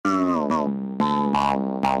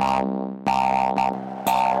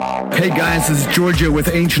Hey guys, this is Georgia with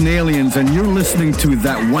Ancient Aliens, and you're listening to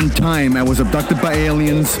That One Time I Was Abducted by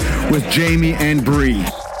Aliens with Jamie and Bree.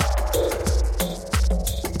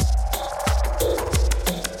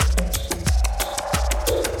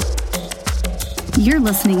 You're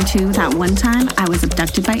listening to That One Time I Was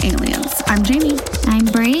Abducted by Aliens. I'm Jamie. I'm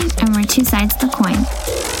Bree, and we're two sides of the coin.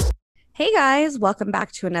 Hey guys, welcome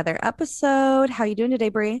back to another episode. How you doing today,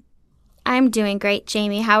 Bree? I'm doing great,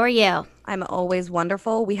 Jamie. How are you? I'm always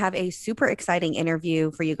wonderful. We have a super exciting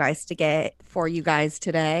interview for you guys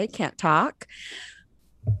today. Can't talk.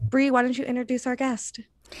 Bree, why don't you introduce our guest?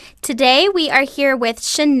 Today we are here with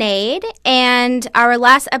Sinead, and our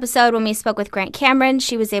last episode when we spoke with Grant Cameron,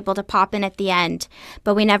 she was able to pop in at the end,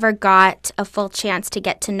 but we never got a full chance to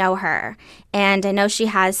get to know her. And I know she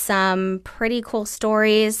has some pretty cool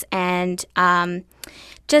stories, and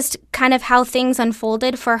just kind of how things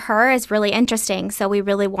unfolded for her is really interesting. So we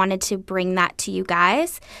really wanted to bring that to you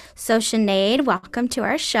guys. So Sinead, welcome to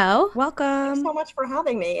our show. Welcome. Thanks so much for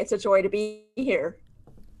having me. It's a joy to be here.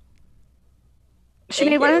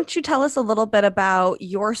 Sinead, why don't you tell us a little bit about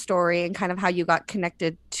your story and kind of how you got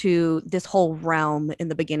connected to this whole realm in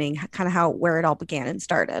the beginning, kind of where it all began and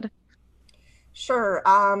started? Sure.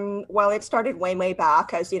 Well, it started way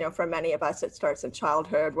back. As you know, for many of us, it starts in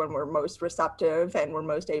childhood when we're most receptive and we're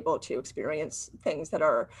most able to experience things that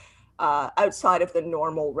are outside of the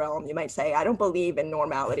normal realm. You might say, I don't believe in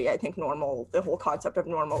normality. I think the whole concept of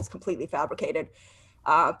normal is completely fabricated.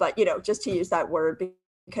 But, just to use that word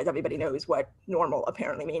because everybody knows what normal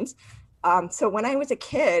apparently means. So when I was a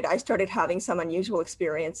kid, I started having some unusual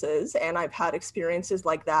experiences, and I've had experiences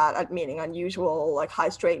like that, meaning unusual, like high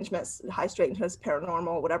strangeness,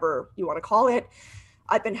 paranormal, whatever you want to call it.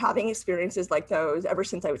 I've been having experiences like those ever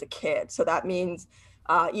since I was a kid. So that means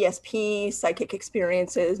ESP, psychic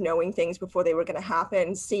experiences, knowing things before they were going to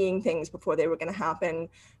happen, seeing things before they were going to happen,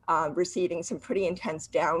 receiving some pretty intense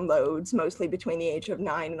downloads, mostly between the age of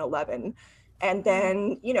 9 and 11. And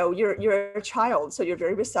then, you're a child, so you're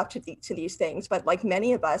very receptive to these things. But like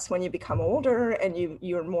many of us, when you become older and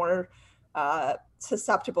you're more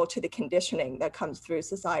susceptible to the conditioning that comes through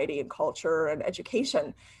society and culture and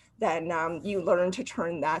education, then you learn to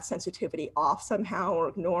turn that sensitivity off somehow, or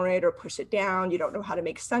ignore it, or push it down. You don't know how to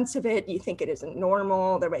make sense of it. You think it isn't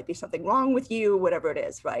normal. There might be something wrong with you, whatever it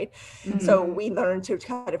is, right? Mm-hmm. So we learn to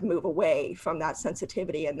kind of move away from that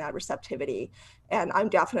sensitivity and that receptivity. And I'm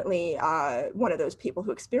definitely one of those people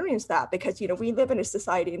who experience that because, we live in a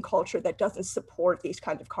society and culture that doesn't support these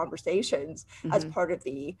kinds of conversations as part of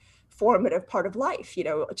the formative part of life.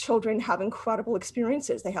 Children have incredible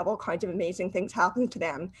experiences. They have all kinds of amazing things happen to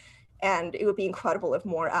them. And it would be incredible if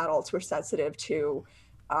more adults were sensitive to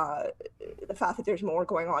the fact that there's more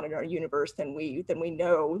going on in our universe than we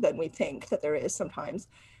think that there is sometimes,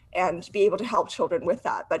 and be able to help children with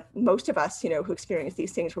that. But most of us, who experience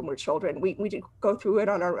these things when we're children, we do go through it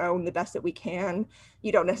on our own the best that we can.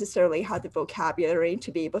 You don't necessarily have the vocabulary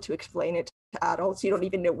to be able to explain it to adults. You don't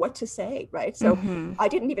even know what to say, right? So I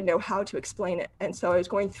didn't even know how to explain it. And so I was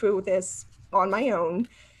going through this on my own.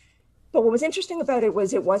 But what was interesting about it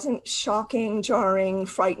was it wasn't shocking, jarring,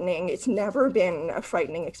 frightening. It's never been a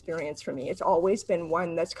frightening experience for me. It's always been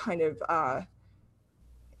one that's kind of,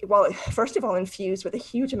 first of all, infused with a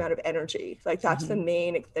huge amount of energy. Like that's the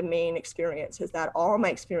main experience, is that all my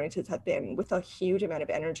experiences have been with a huge amount of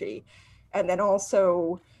energy. And then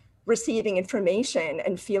also receiving information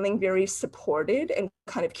and feeling very supported and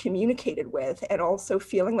kind of communicated with, and also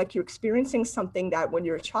feeling like you're experiencing something that when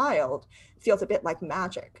you're a child feels a bit like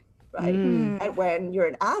magic. Right. And when you're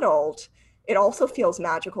an adult, it also feels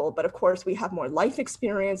magical. But of course, we have more life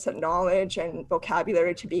experience and knowledge and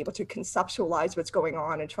vocabulary to be able to conceptualize what's going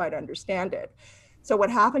on and try to understand it. So what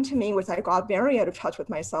happened to me was I got very out of touch with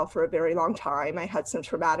myself for a very long time. I had some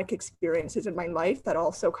traumatic experiences in my life that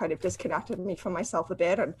also kind of disconnected me from myself a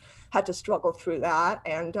bit, and had to struggle through that.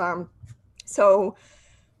 And so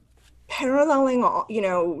paralleling,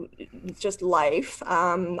 just life,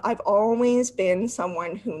 I've always been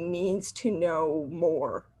someone who needs to know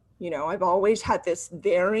more. I've always had this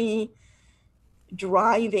very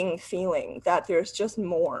driving feeling that there's just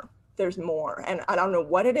more. There's more. And I don't know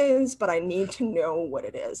what it is, but I need to know what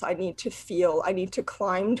it is. I need to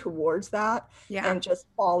climb towards that and just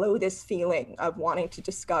follow this feeling of wanting to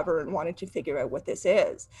discover and wanting to figure out what this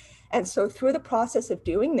is. And so through the process of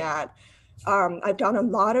doing that, I've done a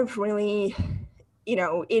lot of really,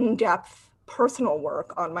 in-depth personal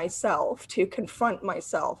work on myself to confront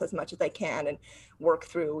myself as much as I can and work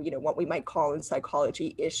through, what we might call in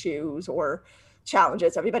psychology issues or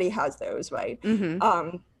challenges. Everybody has those, right?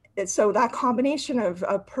 So that combination of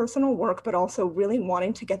personal work, but also really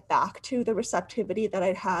wanting to get back to the receptivity that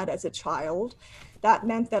I'd had as a child, that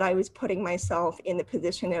meant that I was putting myself in the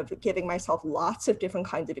position of giving myself lots of different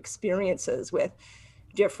kinds of experiences with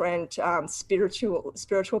different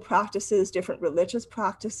spiritual practices, different religious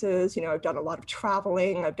practices. You know, I've done a lot of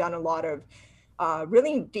traveling. I've done a lot of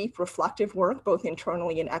really deep reflective work, both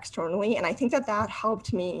internally and externally. And I think that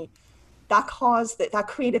helped me. That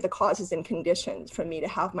created the causes and conditions for me to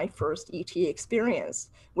have my first ET experience,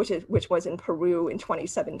 which was in Peru in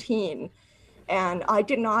 2017. And I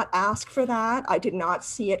did not ask for that. I did not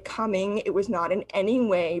see it coming. It was not in any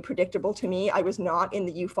way predictable to me. I was not in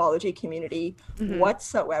the ufology community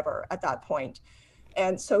whatsoever at that point.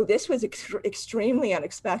 And so this was extremely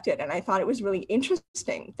unexpected. And I thought it was really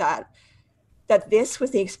interesting that this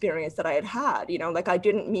was the experience that I had. You know, like I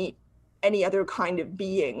didn't meet any other kind of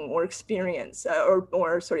being or experience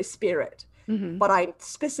or sort of spirit. But I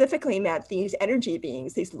specifically met these energy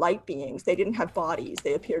beings, these light beings. They didn't have bodies.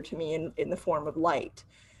 They appeared to me in the form of light.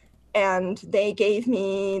 And they gave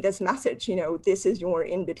me this message, you know, this is your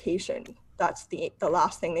invitation. That's the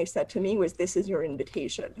last thing they said to me was, this is your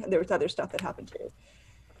invitation. And there was other stuff that happened too.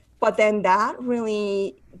 But then that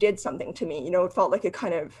really did something to me. You know, it felt like it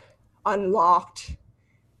kind of unlocked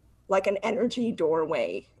like an energy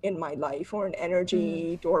doorway in my life, or an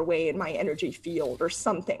energy doorway in my energy field or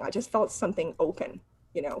something. I just felt something open,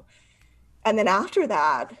 you know. And then after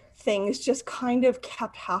that, things just kind of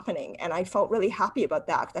kept happening. And I felt really happy about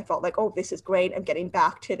that. I felt like, oh, this is great. I'm getting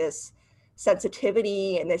back to this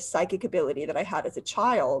sensitivity and this psychic ability that I had as a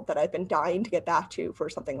child that I've been dying to get back to for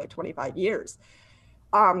something like 25 years.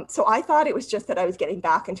 So I thought it was just that I was getting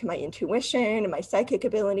back into my intuition and my psychic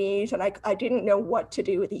abilities, and I didn't know what to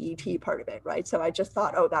do with the ET part of it, right? So I just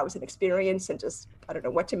thought, oh, that was an experience, and just, I don't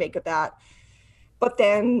know what to make of that. But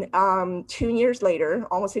then 2 years later,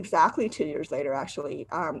 almost exactly 2 years later, actually,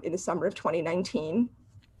 in the summer of 2019,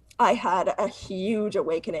 I had a huge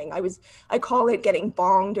awakening. I call it getting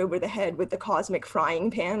bonged over the head with the cosmic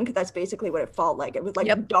frying pan, because that's basically what it felt like. It was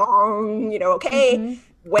like, dong, you know, okay,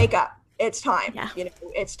 wake up. It's time, you know,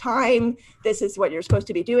 it's time. This is what you're supposed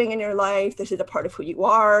to be doing in your life. This is a part of who you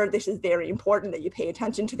are. This is very important that you pay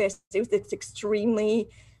attention to this. It was this extremely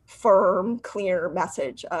firm, clear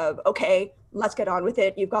message of, okay, let's get on with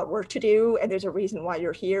it. You've got work to do, and there's a reason why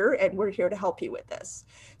you're here, and we're here to help you with this.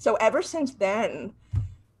 So ever since then,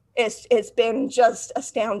 it's been just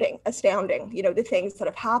astounding, you know, the things that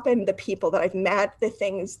have happened, the people that I've met, the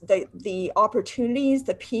things, the opportunities,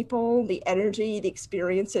 the people, the energy, the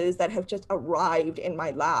experiences that have just arrived in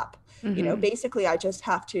my lap. You know, basically I just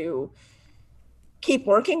have to keep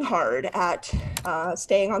working hard at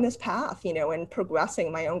staying on this path, you know, and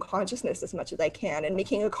progressing my own consciousness as much as I can, and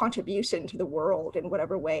making a contribution to the world in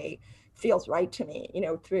whatever way feels right to me, you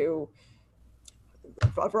know, through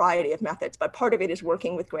a variety of methods. But part of it is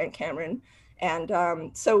working with Grant Cameron. And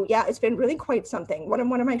so, yeah, it's been really quite something. One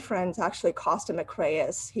of my friends, actually, Costa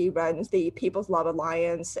Macraeus, he runs the People's Love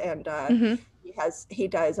Alliance, and he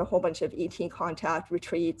does a whole bunch of ET contact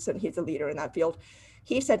retreats, and he's a leader in that field.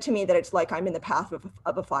 He said to me that it's like I'm in the path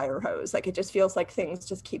of a fire hose. Like, it just feels like things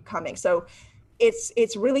just keep coming. So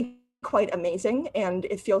it's really quite amazing, and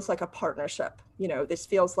it feels like a partnership. You know, this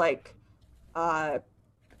feels like a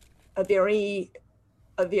very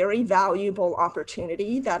valuable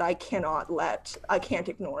opportunity that I can't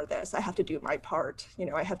ignore this. I have to do my part. You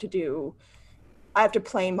know, I have to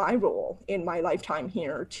play my role in my lifetime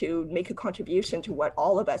here to make a contribution to what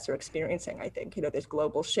all of us are experiencing. I think, you know, this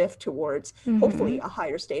global shift towards hopefully a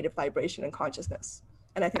higher state of vibration and consciousness.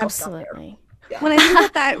 And I think absolutely. Yeah. Well, I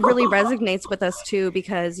think that really resonates with us too,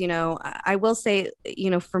 because, you know, I will say, you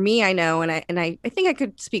know, for me, I know, and I think I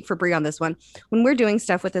could speak for Brie on this one. When we're doing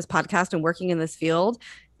stuff with this podcast and working in this field,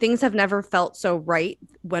 things have never felt so right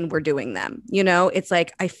when we're doing them. You know, it's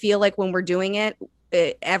like, I feel like when we're doing it,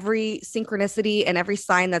 every synchronicity and every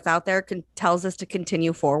sign that's out there tells us to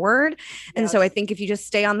continue forward. And so I think if you just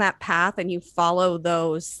stay on that path and you follow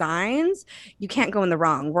those signs, you can't go in the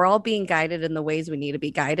wrong. We're all being guided in the ways we need to be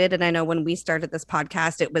guided. And I know when we started this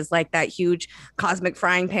podcast, it was like that huge cosmic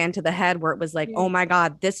frying pan to the head, where it was like, oh my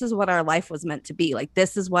God, this is what our life was meant to be. Like,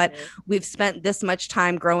 this is what we've spent this much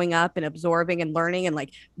time growing up and absorbing and learning. And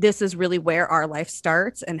like, this is really where our life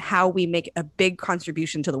starts and how we make a big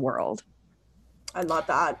contribution to the world. I love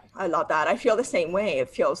that. I feel the same way. It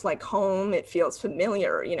feels like home. It feels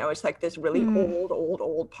familiar. You know, it's like this really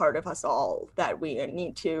old part of us all that we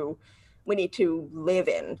need to we need to live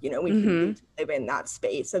in, you know, we need to live in that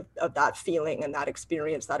space of that feeling and that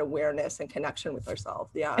experience, that awareness and connection with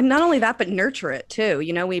ourselves. Yeah. And not only that, but nurture it too.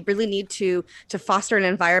 You know, we really need to foster an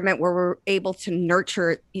environment where we're able to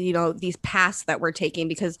nurture, you know, these paths that we're taking,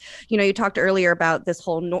 because, you know, you talked earlier about this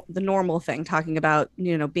whole the normal thing, talking about,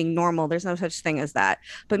 you know, being normal. There's no such thing as that.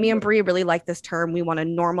 But me and Bree really like this term. We want to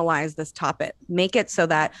normalize this topic, make it so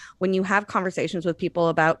that when you have conversations with people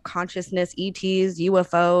about consciousness, ETs,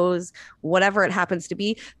 UFOs, whatever it happens to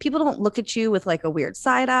be, people don't look at you with like a weird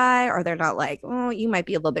side eye, or they're not like, oh, you might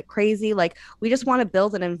be a little bit crazy. Like, we just want to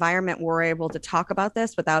build an environment where we're able to talk about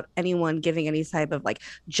this without anyone giving any type of like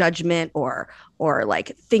judgment or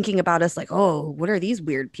like thinking about us like, oh, what are these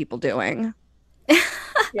weird people doing?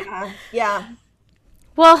 Yeah.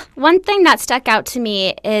 Well, one thing that stuck out to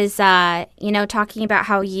me is, you know, talking about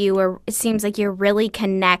how it seems like you're really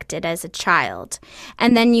connected as a child,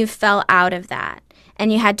 and then you fell out of that,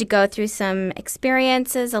 and you had to go through some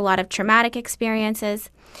experiences, a lot of traumatic experiences.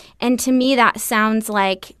 And to me, that sounds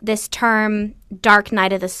like this term, dark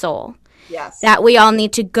night of the soul. Yes. That we all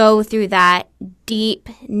need to go through that deep,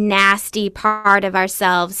 nasty part of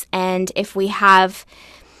ourselves. And if we have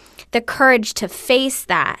the courage to face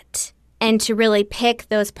that and to really pick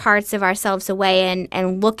those parts of ourselves away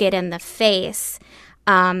and look it in the face,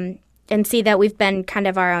 and see that we've been kind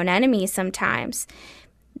of our own enemies sometimes,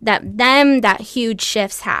 that huge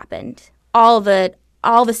shifts happened. All the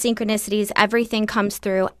synchronicities, everything comes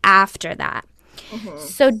through after that.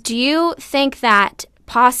 So do you think that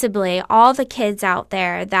possibly all the kids out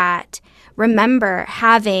there that remember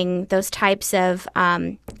having those types of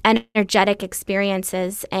energetic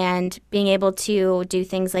experiences and being able to do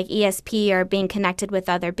things like ESP or being connected with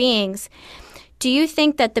other beings, do you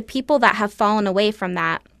think that the people that have fallen away from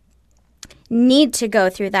that need to go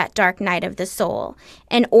through that dark night of the soul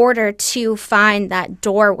in order to find that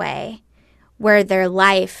doorway where their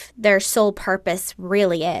life, their sole purpose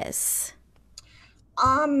really is?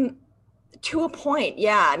 To a point,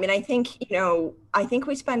 yeah. I mean, I think, you know, I think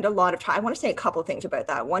we spend a lot of time. I want to say a couple of things about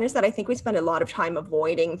that. One is that I think we spend a lot of time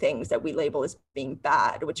avoiding things that we label as being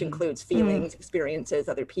bad, which includes feelings, experiences,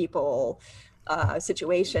 other people,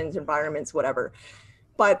 situations, environments, whatever.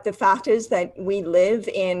 But the fact is that we live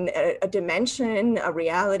in a dimension, a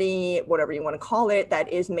reality, whatever you want to call it,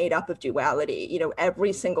 that is made up of duality. You know,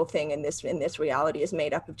 every single thing in this reality is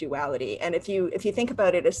made up of duality. And if you think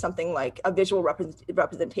about it as something like a visual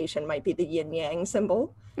representation might be the yin yang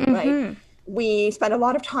symbol, right? We spend a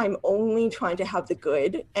lot of time only trying to have the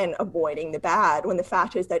good and avoiding the bad, when the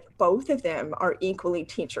fact is that both of them are equally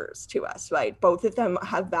teachers to us, right? Both of them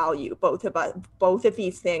have value. Both of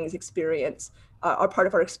these things are part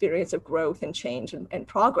of our experience of growth and change and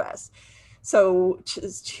progress. So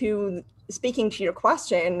to speaking to your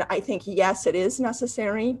question, I think, yes, it is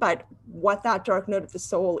necessary, but what that dark night of the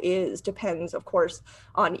soul is depends, of course,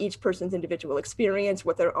 on each person's individual experience,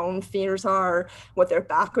 what their own fears are, what their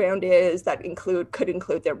background is, that could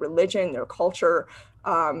include their religion, their culture,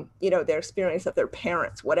 you know, their experience of their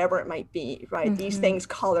parents, whatever it might be, right? These things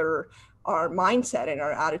color our mindset and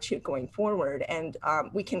our attitude going forward. And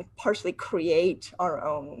we can partially create our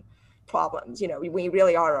own problems. You know, we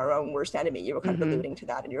really are our own worst enemy. You were kind of alluding to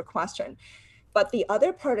that in your question. But the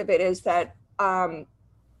other part of it is that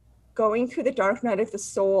going through the dark night of the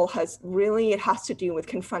soul has to do with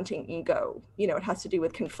confronting ego. You know, it has to do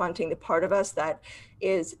with confronting the part of us that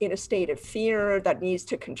is in a state of fear, that needs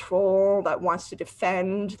to control, that wants to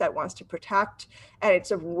defend, that wants to protect. And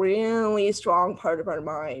it's a really strong part of our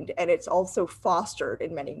mind. And it's also fostered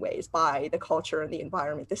in many ways by the culture and the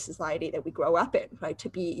environment, the society that we grow up in, right? To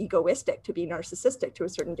be egoistic, to be narcissistic to a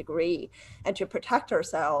certain degree, and to protect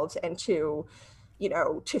ourselves, and to, you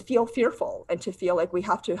know, to feel fearful and to feel like we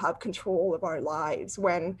have to have control of our lives,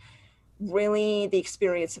 when really the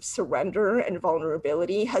experience of surrender and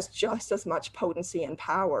vulnerability has just as much potency and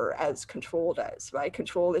power as control does, right?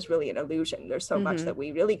 Control is really an illusion. There's so much that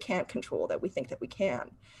we really can't control that we think that we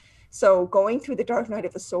can. So going through the dark night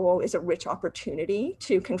of the soul is a rich opportunity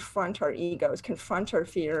to confront our egos, confront our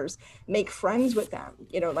fears, make friends with them,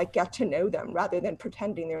 you know, like get to know them rather than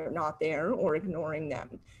pretending they're not there or ignoring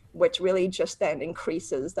them, which really just then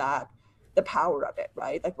increases the power of it,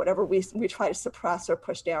 right? Like whatever we try to suppress or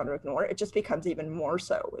push down or ignore, it just becomes even more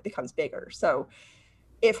so, it becomes bigger. So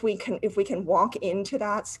if we can walk into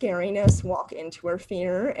that scariness, walk into our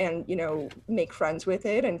fear, and, you know, make friends with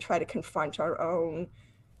it and try to confront our own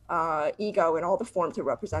ego in all the forms it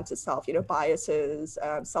represents itself, you know, biases,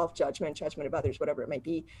 self-judgment, judgment of others, whatever it might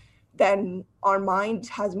be, then our mind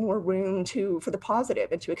has more room for the positive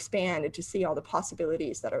and to expand and to see all the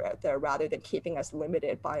possibilities that are out there, rather than keeping us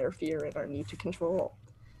limited by our fear and our need to control.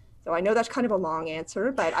 So I know that's kind of a long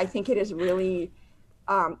answer, but I think it is really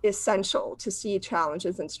essential to see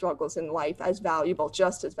challenges and struggles in life as valuable,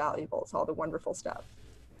 just as valuable as all the wonderful stuff.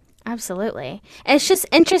 Absolutely. And it's just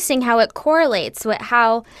interesting how it correlates with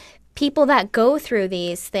how people that go through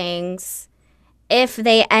these things, if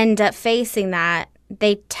they end up facing that,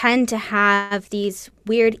 they tend to have these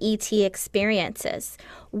weird ET experiences.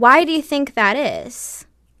 Why do you think that is?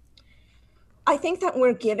 I think that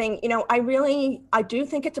we're giving, I do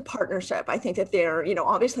think it's a partnership. I think that they're,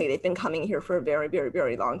 obviously they've been coming here for a very, very,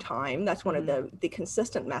 very long time. That's one of the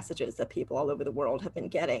consistent messages that people all over the world have been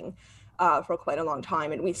getting for quite a long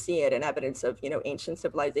time. And we see it in evidence of, ancient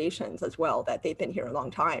civilizations as well, that they've been here a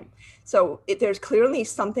long time. So there's clearly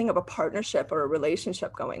something of a partnership or a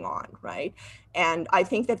relationship going on, right? And I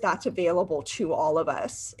think that that's available to all of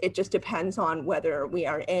us. It just depends on whether we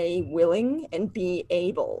are A, willing, and B,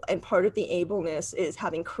 able. And part of the ableness is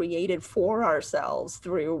having created for ourselves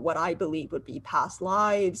through what I believe would be past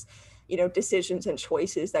lives, decisions and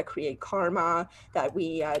choices that create karma that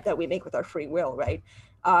we make with our free will, right?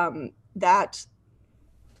 That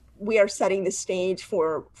we are setting the stage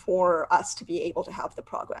for us to be able to have the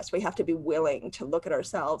progress. We have to be willing to look at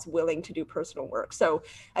ourselves, willing to do personal work. So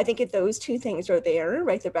I think if those two things are there,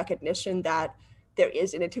 right, the recognition that there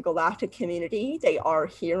is an intergalactic community, they are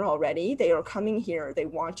here already, they are coming here, they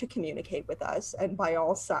want to communicate with us, and by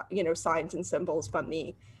all signs and symbols from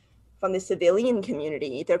the civilian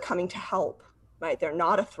community, they're coming to help. Right, they're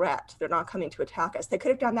not a threat. They're not coming to attack us. They could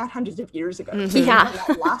have done that hundreds of years ago. Yeah,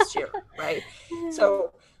 last year, right?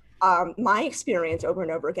 So my experience over and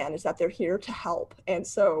over again is that they're here to help. And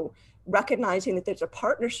so recognizing that there's a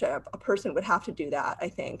partnership, a person would have to do that, I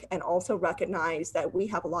think, and also recognize that we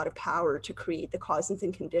have a lot of power to create the causes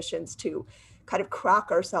and conditions to kind of crack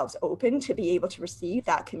ourselves open to be able to receive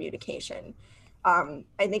that communication. I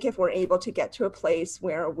think if we're able to get to a place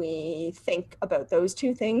where we think about those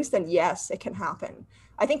two things, then yes, it can happen.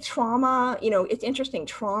 I think trauma, it's interesting,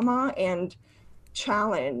 trauma and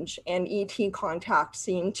challenge and ET contact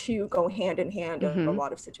seem to go hand in hand in a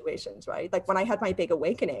lot of situations, right? Like when I had my big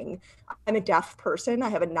awakening, I'm a deaf person. I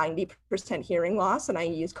have a 90% hearing loss and I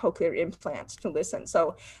use cochlear implants to listen.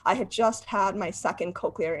 So I had just had my second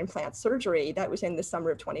cochlear implant surgery. That was in the summer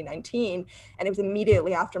of 2019. And it was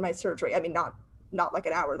immediately after my surgery. I mean, not like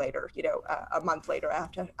an hour later, a month later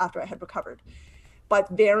after I had recovered. But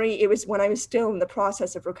it was when I was still in the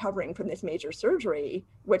process of recovering from this major surgery,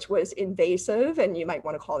 which was invasive, and you might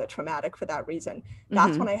want to call it traumatic for that reason.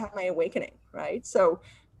 That's when I had my awakening, right? So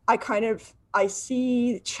I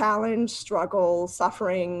see challenge, struggle,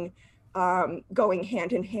 suffering going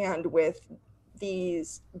hand in hand with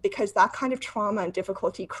these, because that kind of trauma and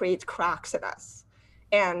difficulty creates cracks in us.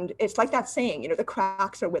 And it's like that saying, the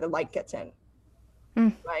cracks are where the light gets in,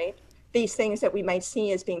 right? These things that we might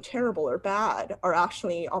see as being terrible or bad are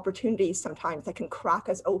actually opportunities sometimes that can crack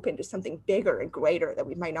us open to something bigger and greater that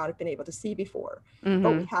we might not have been able to see before.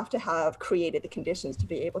 But we have to have created the conditions to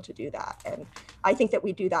be able to do that. And I think that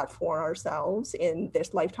we do that for ourselves in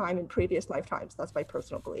this lifetime and previous lifetimes. That's my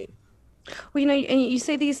personal belief. Well, and you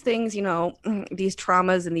say these things, these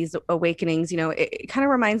traumas and these awakenings, it kind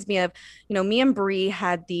of reminds me of, me and Bree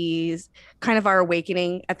had these kind of our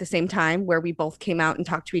awakening at the same time where we both came out and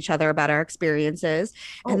talked to each other about our experiences.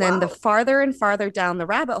 And then the farther and farther down the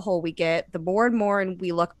rabbit hole we get, the more and more, and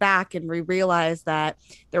we look back and we realize that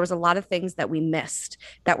there was a lot of things that we missed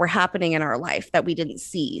that were happening in our life that we didn't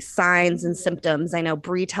see, signs and symptoms. I know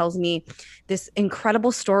Bree tells me this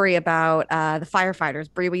incredible story about the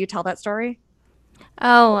firefighters. Bree, will you tell that story?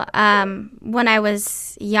 Oh, when I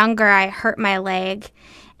was younger, I hurt my leg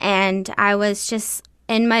and I was just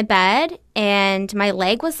in my bed and my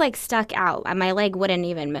leg was like stuck out. My leg wouldn't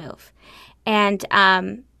even move. And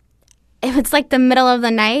it was like the middle of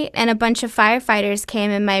the night and a bunch of firefighters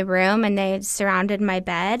came in my room and they surrounded my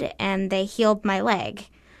bed and they healed my leg.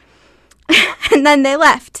 And then they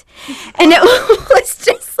left. And it was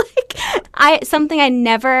just like something I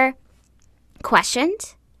never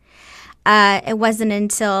questioned. It wasn't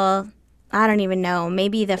until, I don't even know,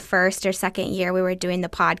 maybe the first or second year we were doing the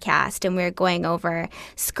podcast and we were going over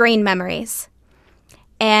screen memories.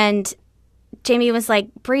 And Jamie was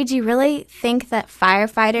like, Bree, do you really think that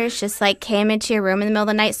firefighters just came into your room in the middle of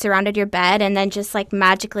the night, surrounded your bed, and then just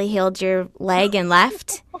magically healed your leg and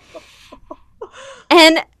left?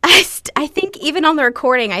 And I think even on the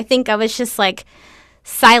recording, I think I was just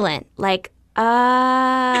silent, it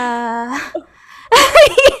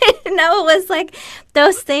was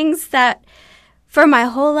those things that for my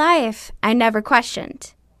whole life I never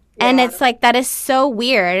questioned. Yeah. And it's that is so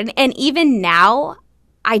weird. And even now,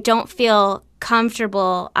 I don't feel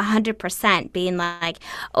comfortable 100% being like,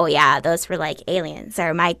 oh yeah, those were like aliens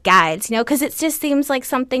or my guides, you know, because it just seems like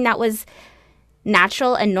something that was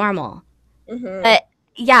natural and normal. But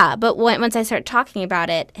yeah, but once I start talking about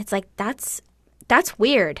it, it's like, that's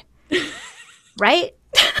weird, right?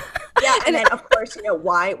 Yeah, and then of course, you know,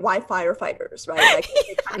 why firefighters, right? Like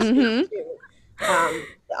it kind of speaks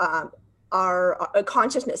to our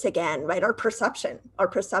consciousness again, right? Our perception,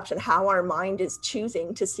 how our mind is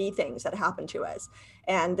choosing to see things that happen to us.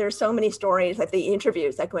 And there's so many stories, like the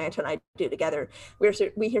interviews that Grant and I do together,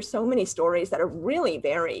 we hear so many stories that are really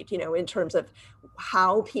varied, you know, in terms of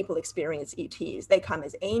how people experience ETs. They come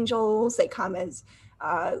as angels, they come as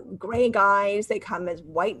gray guys, they come as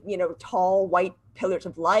white, you know, tall white pillars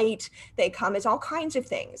of light, they come as all kinds of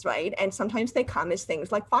things, right? And sometimes they come as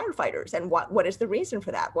things like firefighters. And what is the reason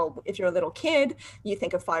for that? Well, if you're a little kid, you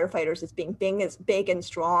think of firefighters as being big and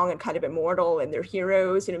strong and kind of immortal and they're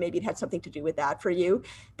heroes, you know, maybe it had something to do with that for you.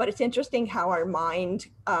 But it's interesting how our mind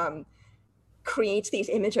creates these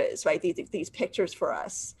images, right? These pictures for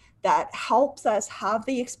us that helps us have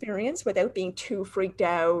the experience without being too freaked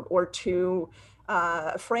out or too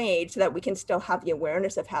afraid, so that we can still have the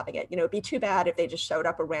awareness of having it. You know, it'd be too bad if they just showed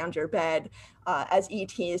up around your bed as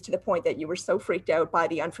ETs to the point that you were so freaked out by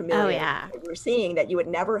the unfamiliar that you were seeing that you would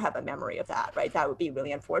never have a memory of that, right? That would be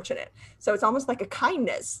really unfortunate. So it's almost like a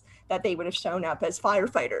kindness that they would have shown up as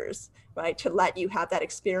firefighters, right? To let you have that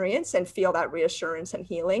experience and feel that reassurance and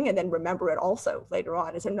healing, and then remember it also later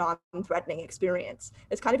on as a non-threatening experience.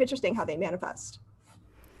 It's kind of interesting how they manifest.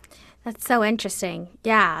 That's so interesting.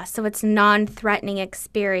 Yeah. So it's non-threatening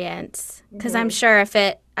experience. Because I'm sure if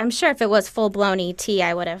it was full-blown ET,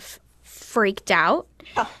 I would have freaked out.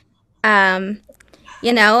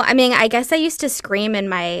 You know, I mean, I guess I used to scream in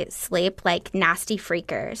my sleep like nasty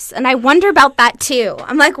freakers. And I wonder about that too.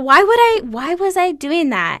 I'm like, why was I doing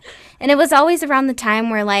that? And it was always around the time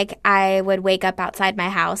where like I would wake up outside my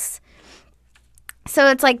house. So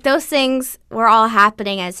it's like those things were all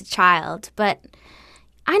happening as a child, but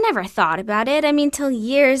I never thought about it. I mean, till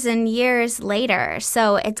years and years later.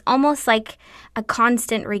 So it's almost like a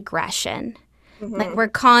constant regression. Like we're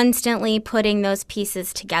constantly putting those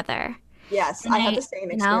pieces together. Yes, I had the same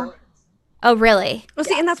experience. Know? Oh, really? Well,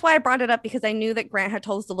 see, and that's why I brought it up, because I knew that Grant had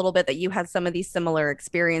told us a little bit that you had some of these similar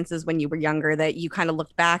experiences when you were younger, that you kind of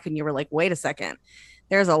looked back and you were like, wait a second,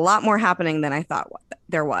 there's a lot more happening than I thought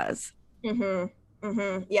there was.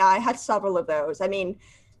 Yeah, I had several of those. I mean,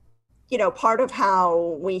 you know, part of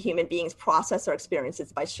how we human beings process our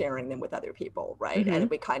experiences by sharing them with other people, right? And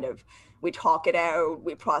we talk it out,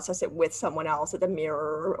 we process it with someone else at the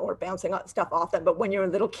mirror or bouncing stuff off them. But when you're a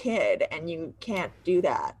little kid and you can't do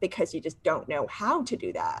that because you just don't know how to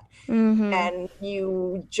do that, and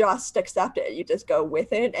you just accept it, you just go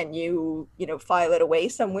with it, and you know, file it away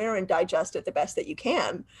somewhere and digest it the best that you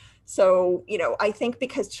can. So, you know, I think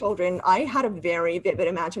because I had a very vivid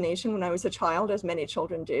imagination when I was a child, as many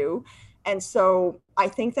children do. And so I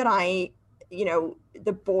think that you know,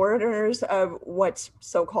 the borders of what's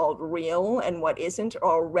so-called real and what isn't are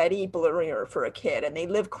already blurrier for a kid, and they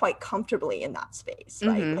live quite comfortably in that space,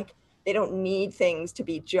 right? Like they don't need things to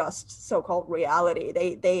be just so-called reality.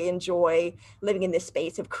 They enjoy living in this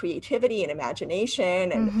space of creativity and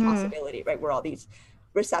imagination and the possibility, right, where all these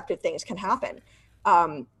receptive things can happen.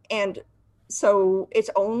 And so it's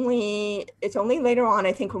only later on,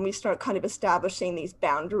 I think, when we start kind of establishing these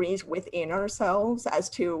boundaries within ourselves as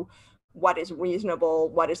to what is reasonable,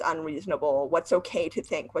 what is unreasonable, what's okay to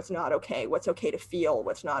think, what's not okay, what's okay to feel,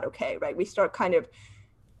 what's not okay, right? We start kind of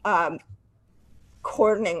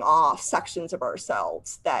cordoning off sections of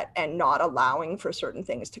ourselves and not allowing for certain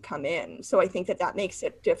things to come in. So I think that makes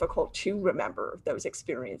it difficult to remember those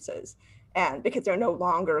experiences, and because they're no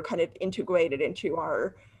longer kind of integrated into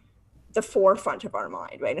the forefront of our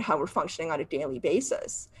mind, right? And how we're functioning on a daily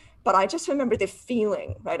basis. But I just remember the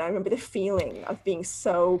feeling, right? I remember the feeling of being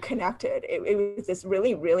so connected. It was this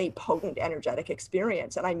really, really potent, energetic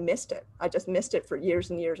experience. And I missed it. I just missed it for years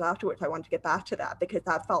and years afterwards. I wanted to get back to that because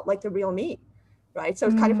that felt like the real me, right? So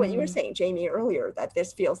it's kind of what you were saying, Jamie, earlier, that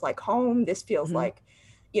this feels like home. This feels like,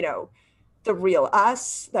 you know, the real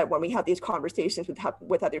us, that when we have these conversations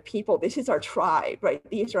with other people, this is our tribe, right?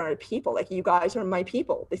 These are our people. Like, you guys are my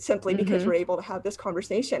people. It's simply because we're able to have this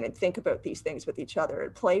conversation and think about these things with each other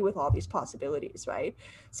and play with all these possibilities, right?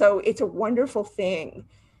 So it's a wonderful thing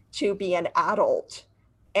to be an adult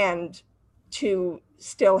and to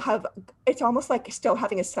still have, it's almost like still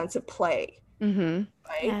having a sense of play, right?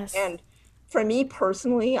 Yes. And for me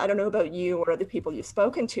personally, I don't know about you or other people you've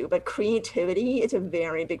spoken to, but creativity is a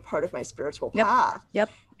very big part of my spiritual path.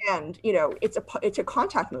 And, it's a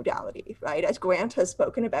contact modality, right? As Grant has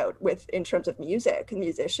spoken about in terms of music and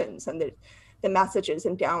musicians and the messages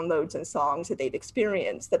and downloads and songs that they've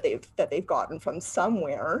experienced, that they've gotten from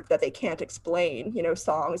somewhere that they can't explain,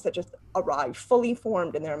 songs that just arrive fully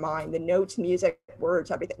formed in their mind, the notes, music,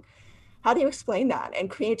 words, everything. How do you explain that? And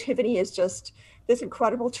creativity is just this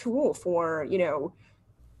incredible tool for,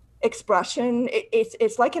 expression.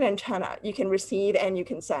 It's like an antenna. You can receive and you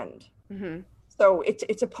can send. Mm-hmm. So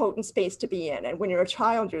it's a potent space to be in. And when you're a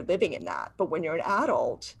child, you're living in that. But when you're an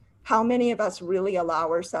adult, how many of us really allow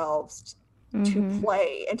ourselves to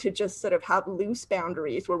play and to just sort of have loose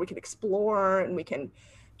boundaries where we can explore and we can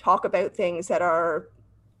talk about things that are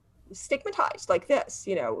stigmatized like this?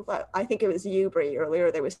 I think it was you, Brie,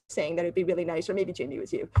 earlier that was saying that it'd be really nice, or maybe Jamie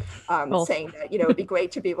was you, saying that, it'd be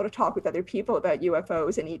great to be able to talk with other people about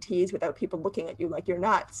UFOs and ETs without people looking at you like you're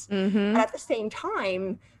nuts. Mm-hmm. And at the same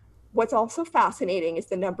time, what's also fascinating is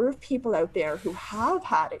the number of people out there who have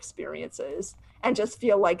had experiences and just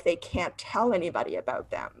feel like they can't tell anybody about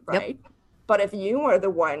them, right? Yep. But if you are the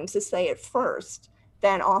one to say it first,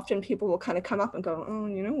 then often people will kind of come up and go, oh,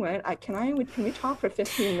 you know what, can we talk for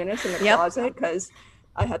 15 minutes in the closet? Because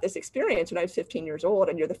I had this experience when I was 15 years old,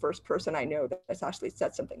 and you're the first person I know that's actually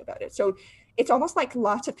said something about it. So it's almost like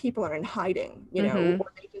lots of people are in hiding,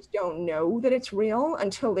 or they just don't know that it's real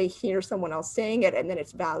until they hear someone else saying it, and then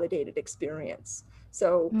it's validated experience.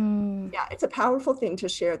 So yeah, it's a powerful thing to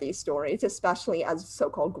share these stories, especially as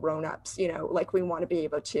so-called grown-ups, like we want to be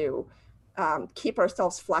able to keep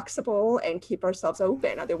ourselves flexible and keep ourselves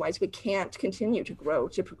open. Otherwise, we can't continue to grow,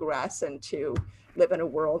 to progress, and to live in a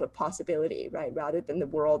world of possibility, right? Rather than the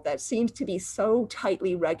world that seems to be so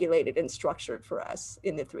tightly regulated and structured for us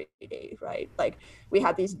in the 3D, right? Like we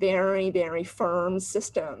have these very, very firm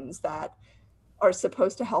systems that are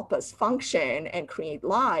supposed to help us function and create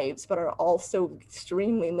lives, but are also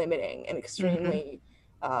extremely limiting and extremely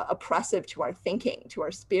oppressive to our thinking, to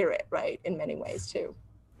our spirit, right? In many ways too.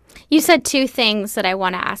 You said two things that I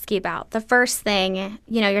want to ask you about. The first thing,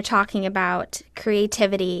 you're talking about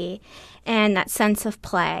creativity and that sense of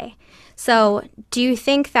play. So do you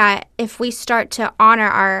think that if we start to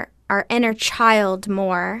honor our inner child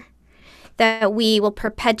more, that we will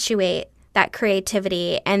perpetuate that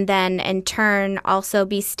creativity and then in turn also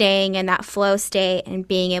be staying in that flow state and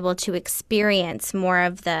being able to experience more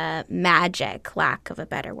of the magic, lack of a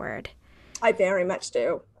better word? I very much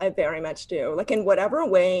do. Like in whatever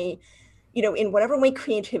way, in whatever way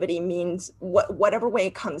creativity means, whatever way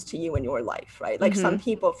it comes to you in your life, right? Like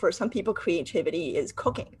for some people, creativity is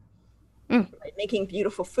cooking, right? Making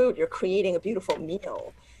beautiful food. You're creating a beautiful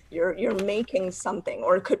meal. You're making something,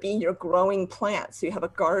 or it could be you're growing plants. You have a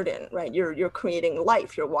garden, right? You're creating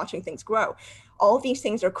life. You're watching things grow. All of these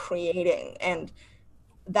things are creating, and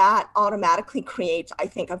that automatically creates, I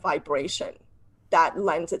think, a vibration that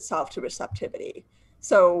lends itself to receptivity.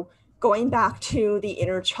 So going back to the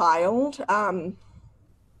inner child, I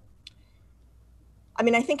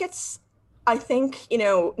think,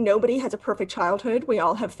 nobody has a perfect childhood. We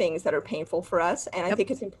all have things that are painful for us. And I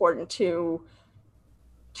think it's important to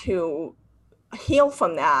heal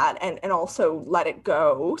from that and also let it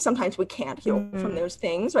go. Sometimes we can't heal from those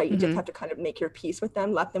things, right? You just have to kind of make your peace with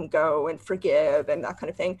them, let them go and forgive and that kind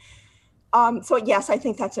of thing. So yes, I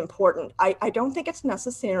think that's important. I don't think it's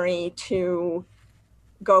necessary to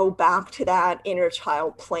go back to that inner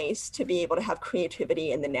child place to be able to have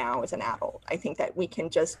creativity in the now as an adult. I think that we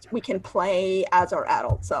can play as our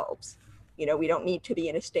adult selves. We don't need to be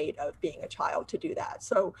in a state of being a child to do that.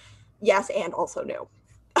 So yes, and also no.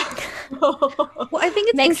 Well, I think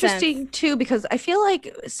it's interesting too, because I feel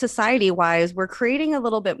like society-wise, we're creating a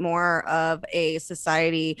little bit more of a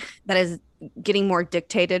society that is getting more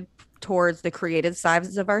dictated towards the creative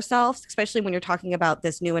sides of ourselves, especially when you're talking about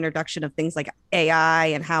this new introduction of things like AI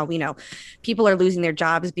and how, people are losing their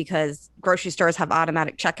jobs because grocery stores have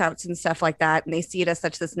automatic checkouts and stuff like that. And they see it as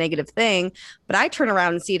such this negative thing. But I turn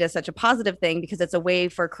around and see it as such a positive thing because it's a way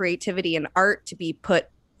for creativity and art to be put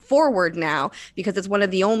forward now, because it's one of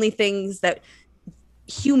the only things that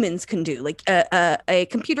humans can do. Like a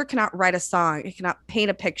computer cannot write a song, it cannot paint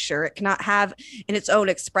a picture, it cannot have in its own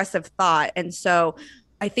expressive thought. And so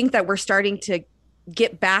I think that we're starting to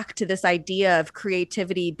get back to this idea of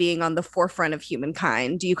creativity being on the forefront of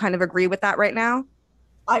humankind. Do you kind of agree with that right now?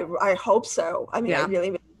 I hope so. I mean, I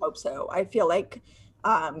really, really hope so. I feel like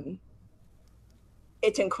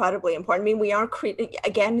it's incredibly important. I mean, we are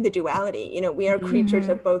again, the duality, we are creatures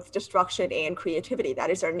of both destruction and creativity. That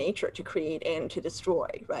is our nature, to create and to destroy,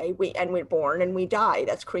 right? We're born and we die.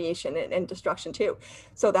 That's creation and destruction too.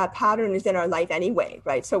 So that pattern is in our life anyway,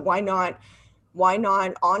 right? So why not why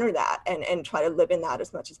not honor that and try to live in that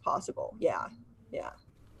as much as possible? Yeah.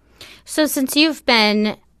 So since you've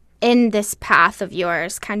been in this path of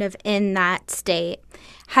yours, kind of in that state,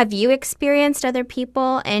 have you experienced other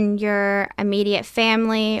people in your immediate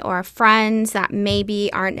family or friends that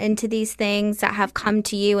maybe aren't into these things that have come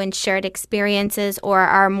to you and shared experiences or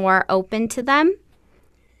are more open to them?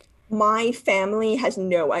 My family has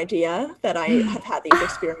no idea that I have had these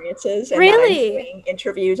experiences and that I'm Really? doing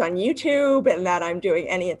interviews on YouTube and that I'm doing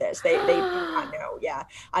any of this. They do not know. Yeah.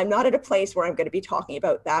 I'm not at a place where I'm going to be talking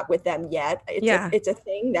about that with them yet. It's a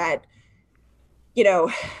thing that, you know,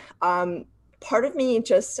 part of me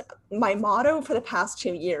just, my motto for the past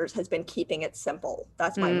 2 years has been keeping it simple.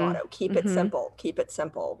 That's my motto. Keep it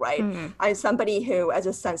simple, right? I'm somebody who, as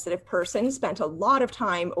a sensitive person, spent a lot of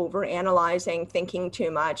time over analyzing, thinking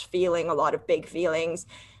too much, feeling a lot of big feelings.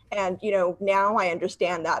 And, you know, now I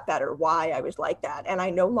understand that better, why I was like that. And I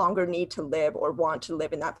no longer need to live or want to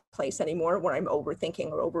live in that place anymore where I'm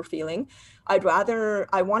overthinking or overfeeling. I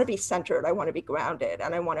want to be centered. I want to be grounded,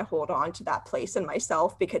 and I want to hold on to that place in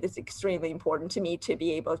myself because it's extremely important to me to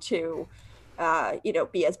be able to,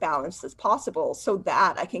 be as balanced as possible so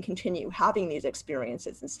that I can continue having these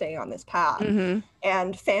experiences and stay on this path.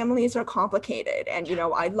 And families are complicated. And, you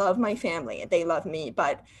know, I love my family and they love me,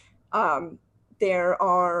 but, there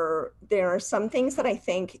are some things that I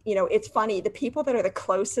think, you know, it's funny. The people that are the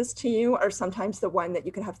closest to you are sometimes the ones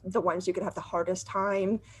you can have the hardest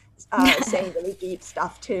time saying really deep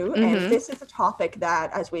stuff to. And this is a topic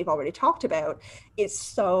that, as we've already talked about, is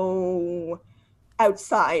so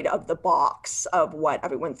outside of the box of what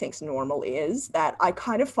everyone thinks normal is, that I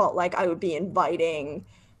kind of felt like I would be inviting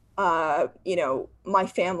my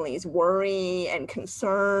family's worry and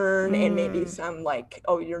concern and maybe some like,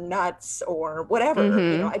 oh, you're nuts or whatever.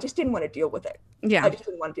 You know, I just didn't want to deal with it. I just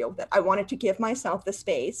didn't want to deal with it. I wanted to give myself the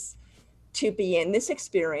space to be in this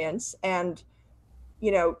experience and,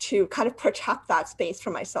 you know, to kind of protect that space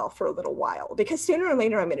for myself for a little while, because sooner or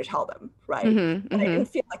later I'm going to tell them, right? And I didn't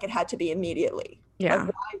feel like it had to be immediately.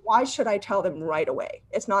 Like, why should I tell them right away?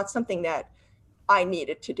 It's not something that I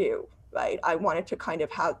needed to do. Right. I wanted to kind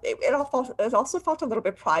of have it also felt a little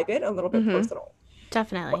bit private, a little bit personal.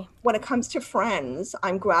 Definitely. When it comes to friends,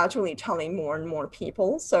 I'm gradually telling more and more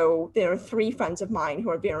people. So there are 3 friends of mine who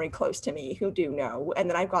are very close to me who do know. And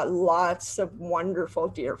then I've got lots of wonderful,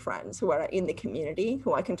 dear friends who are in the community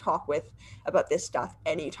who I can talk with about this stuff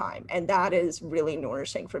anytime. And that is really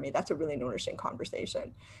nourishing for me. That's a really nourishing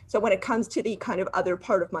conversation. So when it comes to the kind of other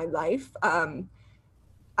part of my life,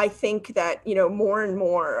 I think that, you know, more and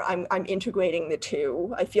more I'm integrating the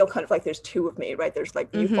two. I feel kind of like there's 2 of me, right? There's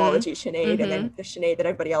like the ufology Sinead and then the Sinead that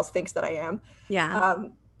everybody else thinks that I am.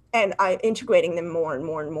 And I'm integrating them more and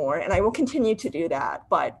more and more. And I will continue to do that.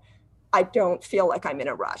 But I don't feel like I'm in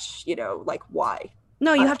a rush, you know, like why?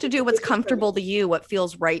 No, you have to do what's comfortable to you, what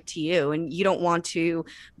feels right to you. And you don't want to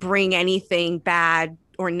bring anything bad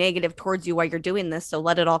or negative towards you while you're doing this. So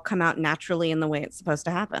let it all come out naturally in the way it's supposed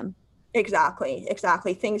to happen. Exactly.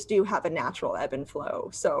 Things do have a natural ebb and flow.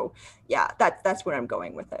 So yeah, that's where I'm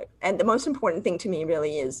going with it. And the most important thing to me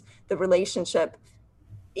really is the relationship,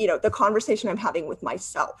 you know, the conversation I'm having with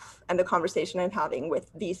myself and the conversation I'm having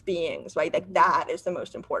with these beings, right? Like that is the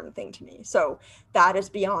most important thing to me. So that is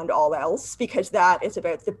beyond all else, because that is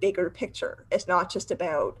about the bigger picture. It's not just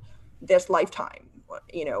about this lifetime,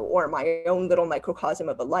 you know, or my own little microcosm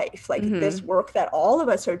of a life, like this work that all of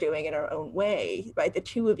us are doing in our own way, right? The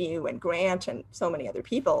 2 of you and Grant and so many other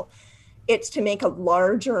people, it's to make a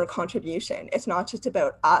larger contribution. It's not just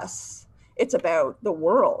about us. It's about the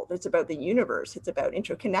world. It's about the universe. It's about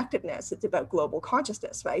interconnectedness. It's about global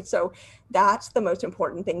consciousness, right? So that's the most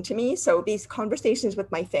important thing to me. So these conversations with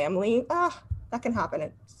my family, that can happen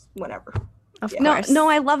at whenever. No,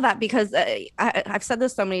 I love that, because I've said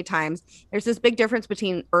this so many times. There's this big difference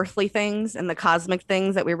between earthly things and the cosmic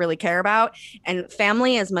things that we really care about. And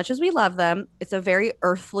family, as much as we love them, it's a very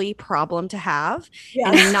earthly problem to have.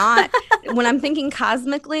 And not when I'm thinking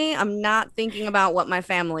cosmically, I'm not thinking about what my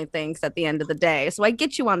family thinks at the end of the day. So I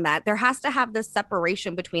get you on that. There has to have this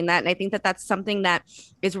separation between that. And I think that that's something that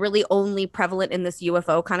is really only prevalent in this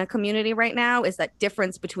UFO kind of community right now, is that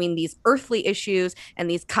difference between these earthly issues and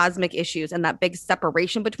these cosmic issues, and that big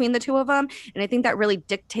separation between the 2 of them. And I think that really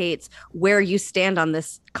dictates where you stand on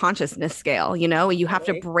this consciousness scale. You know, you have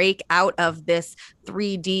to break out of this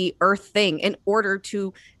 3D earth thing in order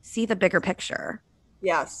to see the bigger picture.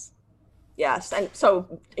 Yes. And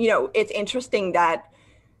so, you know, it's interesting that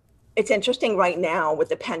it's interesting right now with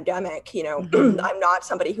the pandemic, I'm not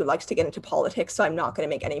somebody who likes to get into politics, so I'm not going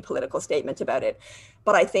to make any political statements about it.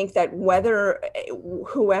 But I think that whoever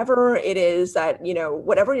it is that,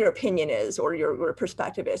 whatever your opinion is or your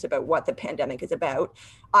perspective is about what the pandemic is about,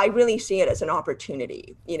 I really see it as an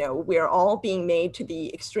opportunity. We're all being made to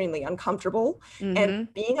be extremely uncomfortable,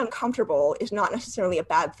 and being uncomfortable is not necessarily a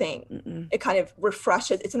bad thing. It kind of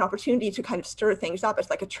refreshes. It's an opportunity to kind of stir things up. It's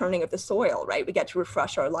like a turning of the soil, right? We get to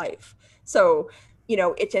refresh our life. So,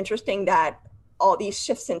 it's interesting that all these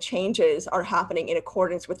shifts and changes are happening in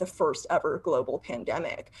accordance with the first ever global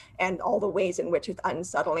pandemic and all the ways in which it's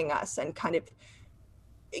unsettling us and kind of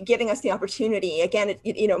giving us the opportunity, again,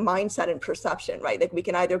 mindset and perception, right? Like we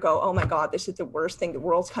can either go, oh my God, this is the worst thing, the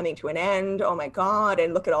world's coming to an end, oh my God,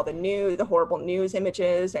 and look at all the horrible news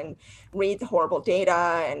images and read the horrible data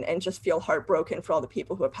and just feel heartbroken for all the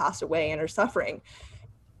people who have passed away and are suffering.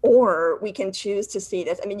 Or we can choose to see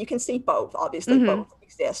this. I mean, you can see both, obviously both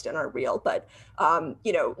exist and are real, but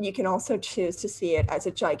you can also choose to see it as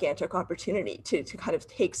a gigantic opportunity to kind of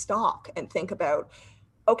take stock and think about,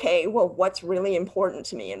 okay, well, what's really important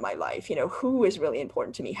to me in my life? Who is really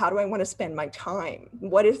important to me? How do I want to spend my time?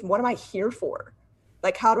 What am I here for?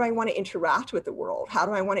 Like, how do I want to interact with the world? How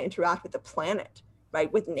do I want to interact with the planet,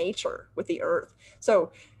 right? With nature, with the earth.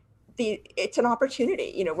 So it's an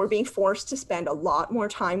opportunity. We're being forced to spend a lot more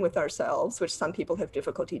time with ourselves, which some people have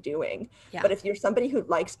difficulty doing. Yeah. But if you're somebody who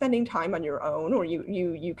likes spending time on your own, or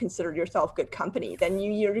you consider yourself good company, then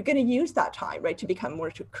you're going to use that time, right, to become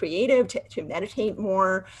more creative, to meditate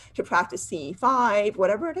more, to practice CE5,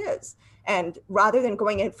 whatever it is. And rather than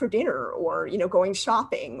going out for dinner or going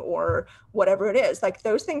shopping or whatever it is, like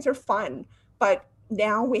those things are fun. But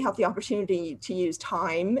now we have the opportunity to use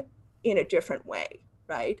time in a different way.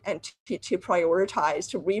 Right. And to prioritize,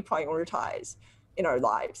 to reprioritize in our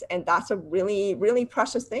lives. And that's a really, really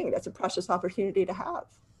precious thing. That's a precious opportunity to have.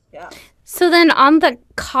 Yeah. So then on the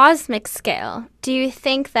cosmic scale, do you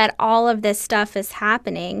think that all of this stuff is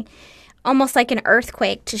happening almost like an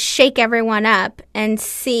earthquake to shake everyone up and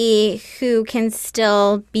see who can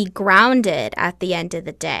still be grounded at the end of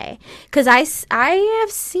the day? Because I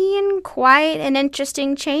have seen quite an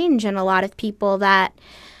interesting change in a lot of people that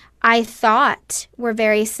I thought were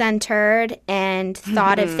very centered and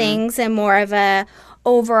thought of things in more of a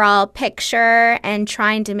overall picture and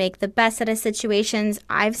trying to make the best out of situations.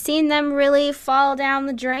 I've seen them really fall down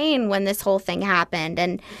the drain when this whole thing happened.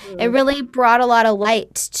 And it really brought a lot of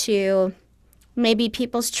light to maybe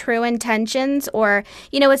people's true intentions, or,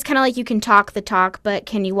 it's kind of like you can talk the talk, but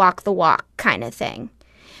can you walk the walk kind of thing.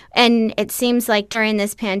 And it seems like during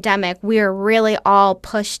this pandemic, we're really all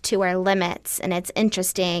pushed to our limits. And it's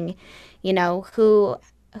interesting,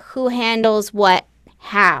 who handles what,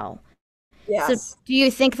 how. Yes. So do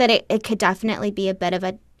you think that it could definitely be a bit of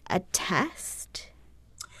a test?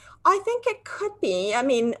 I think it could be. I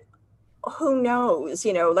mean, who knows?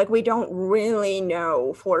 We don't really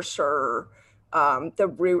know for sure the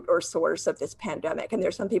root or source of this pandemic. And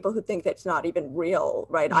there's some people who think that's not even real,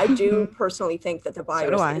 right? I do personally think that the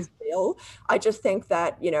virus is real. I just think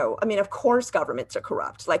that, of course governments are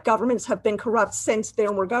corrupt. Like governments have been corrupt since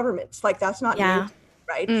there were governments. Like that's not new,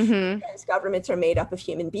 right? Because governments are made up of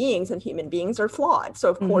human beings and human beings are flawed. So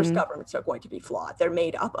of course governments are going to be flawed. They're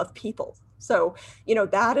made up of people. So,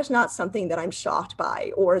 that is not something that I'm shocked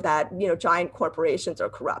by, or that, giant corporations are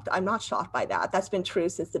corrupt. I'm not shocked by that. That's been true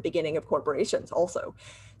since the beginning of corporations also.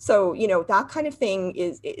 So, that kind of thing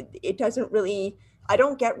it doesn't really, I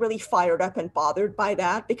don't get really fired up and bothered by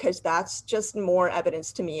that, because that's just more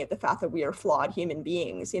evidence to me of the fact that we are flawed human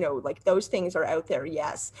beings. Like those things are out there,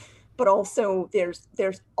 yes. But also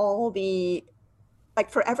there's all the, like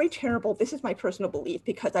for every terrible, this is my personal belief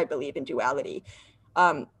because I believe in duality.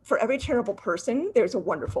 For every terrible person, there's a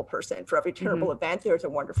wonderful person. For every terrible event, there's a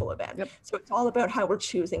wonderful event. Yep. So it's all about how we're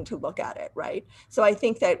choosing to look at it, right? So I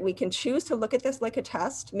think that we can choose to look at this like a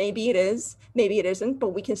test. Maybe it is, maybe it isn't, but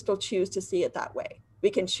we can still choose to see it that way.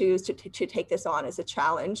 We can choose to take this on as a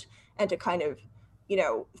challenge and to kind of,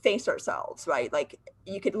 face ourselves, right? Like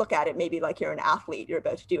you could look at it maybe like you're an athlete, you're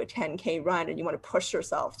about to do a 10K run and you want to push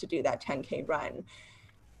yourself to do that 10K run.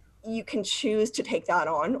 You can choose to take that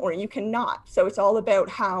on or you cannot. So it's all about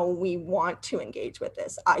how we want to engage with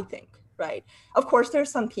this, I think, right? Of course,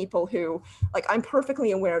 there's some people who, like, I'm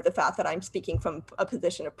perfectly aware of the fact that I'm speaking from a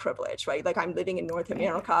position of privilege, right? Like I'm living in North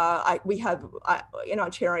America. We have, in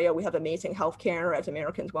Ontario, we have amazing healthcare, as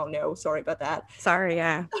Americans well know. Sorry about that. Sorry,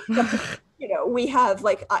 yeah. We have,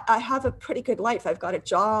 like, I have a pretty good life. I've got a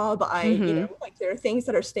job. There are things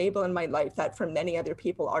that are stable in my life that for many other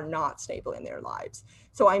people are not stable in their lives.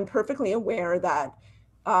 So I'm perfectly aware that,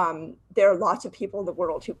 there are lots of people in the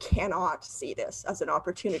world who cannot see this as an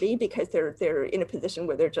opportunity because they're in a position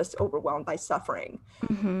where they're just overwhelmed by suffering.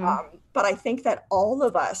 But I think that all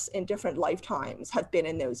of us in different lifetimes have been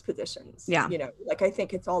in those positions. Yeah. You know, like I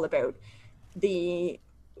think it's all about the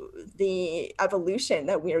evolution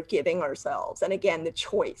that we are giving ourselves. And again, the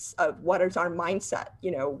choice of what is our mindset,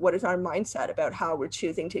 you know, what is our mindset about how we're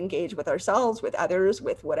choosing to engage with ourselves, with others,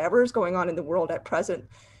 with whatever's going on in the world at present.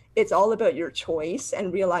 It's all about your choice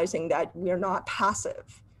and realizing that we're not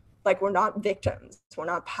passive. Like, we're not victims. We're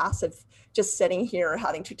not passive, just sitting here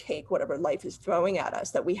having to take whatever life is throwing at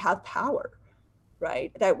us, that we have power,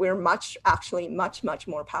 right? That we're actually much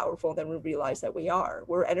more powerful than we realize that we are.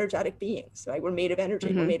 We're energetic beings, right? We're made of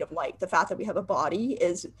energy, we're made of light. The fact that we have a body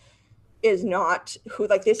is not who,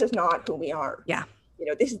 like, this is not who we are. Yeah. You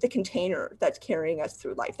know, this is the container that's carrying us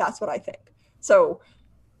through life. That's what I think. So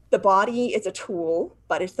the body is a tool,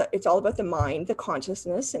 but it's all about the mind, the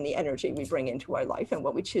consciousness, and the energy we bring into our life and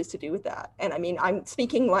what we choose to do with that. And I mean, I'm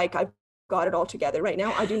speaking like I've got it all together right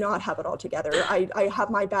now. I do not have it all together. I have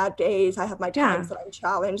my bad days. I have my times that I'm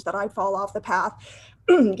challenged, that I fall off the path.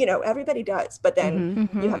 You know, everybody does. But then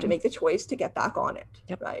you have to make the choice to get back on it,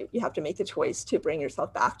 right? You have to make the choice to bring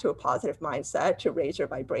yourself back to a positive mindset, to raise your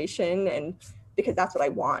vibration, and because that's what I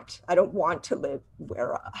want. I don't want to live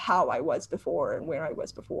how I was before and where I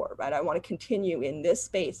was before, right? I want to continue in this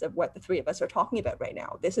space of what the three of us are talking about right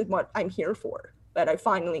now. This is what I'm here for, but I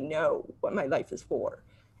finally know what my life is for.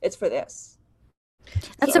 It's for this.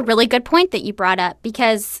 That's a really good point that you brought up,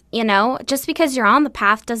 because, you know, just because you're on the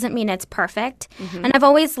path doesn't mean it's perfect. And I've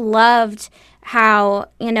always loved how,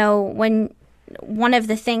 you know, when one of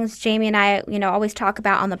the things Jamie and I, you know, always talk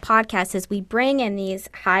about on the podcast is we bring in these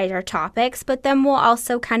higher topics, but then we'll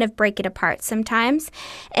also kind of break it apart sometimes.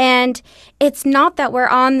 And it's not that we're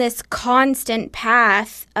on this constant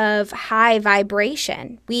path of high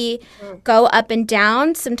vibration. We go up and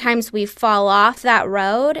down. Sometimes we fall off that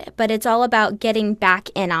road, but it's all about getting back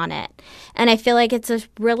in on it. And I feel like it's a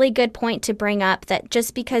really good point to bring up, that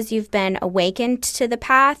just because you've been awakened to the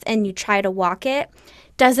path and you try to walk it,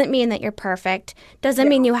 doesn't mean that you're perfect, doesn't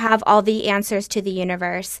mean you have all the answers to the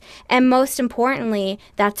universe. And most importantly,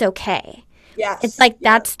 that's okay. Yes. It's like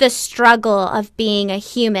that's the struggle of being a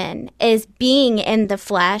human, is being in the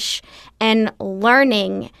flesh and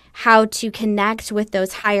learning how to connect with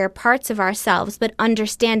those higher parts of ourselves, but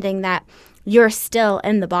understanding that you're still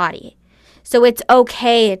in the body. So it's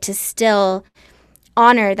okay to still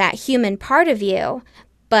honor that human part of you.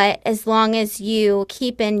 But as long as you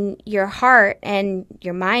keep in your heart and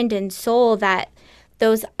your mind and soul that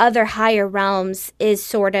those other higher realms is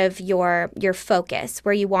sort of your focus,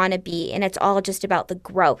 where you want to be. And it's all just about the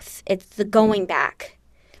growth. It's the going back,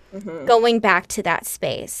 going back to that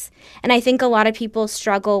space. And I think a lot of people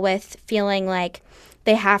struggle with feeling like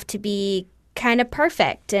they have to be kind of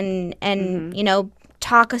perfect and you know,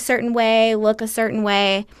 talk a certain way, look a certain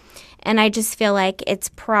way. And I just feel like it's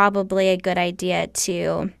probably a good idea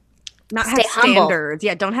to not stay have humble. standards.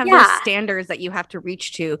 Yeah, don't have those standards that you have to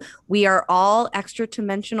reach to. We are all extra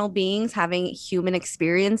dimensional beings having human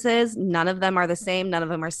experiences. None of them are the same. None of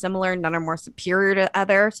them are similar. None are more superior to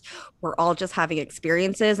others. We're all just having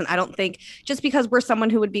experiences. And I don't think just because we're someone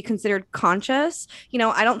who would be considered conscious, you know,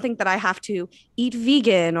 I don't think that I have to eat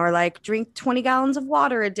vegan or like drink 20 gallons of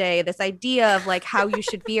water a day. This idea of like how you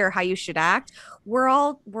should be or how you should act. We're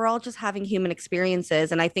all just having human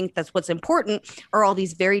experiences. And I think that's what's important, are all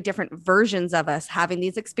these very different versions of us having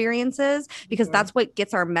these experiences, because that's what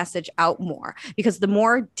gets our message out more. Because the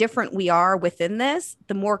more different we are within this,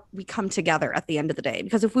 the more we come together at the end of the day.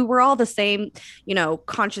 Because if we were all the same, you know,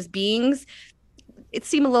 conscious beings, it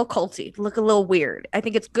seemed a little culty, look a little weird. I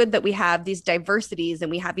think it's good that we have these diversities and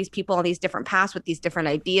we have these people on these different paths with these different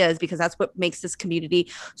ideas, because that's what makes this community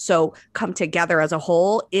so come together as a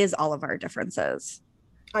whole, is all of our differences.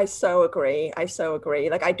 I so agree.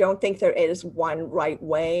 Like, I don't think there is one right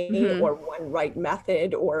way or one right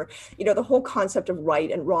method, or, you know, the whole concept of right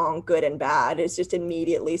and wrong, good and bad is just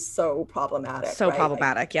immediately so problematic. So right?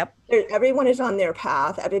 Problematic. Like, yep. Everyone is on their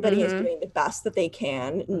path. Everybody is doing the best that they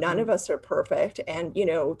can. None of us are perfect. And, you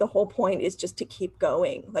know, the whole point is just to keep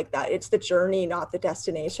going like that. It's the journey, not the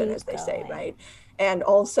destination, as they say, right? And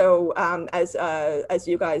also, as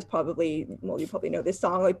you guys probably, well, you probably know this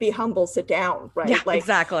song, like, be humble, sit down, right? Yeah, like,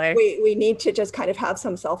 exactly. We need to just kind of have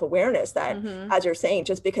some self-awareness that, as you're saying,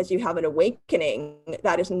 just because you have an awakening,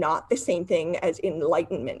 that is not the same thing as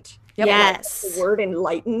enlightenment. Yep. Yes. Like, the word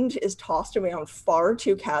enlightened is tossed around far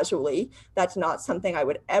too casually. That's not something I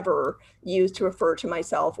would ever use to refer to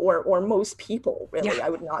myself or most people, really. Yeah. I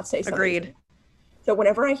would not say something. Agreed. So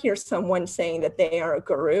whenever I hear someone saying that they are a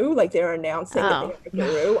guru, like they're announcing that they are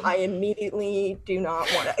a guru, I immediately do not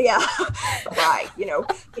want to, right,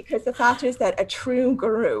 because the fact is that a true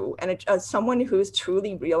guru and someone who's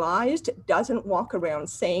truly realized doesn't walk around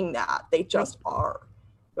saying that. They just are,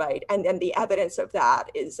 right? And the evidence of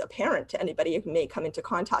that is apparent to anybody who may come into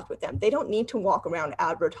contact with them. They don't need to walk around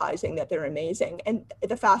advertising that they're amazing. And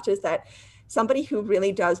the fact is that somebody who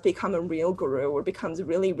really does become a real guru or becomes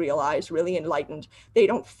really realized, really enlightened, they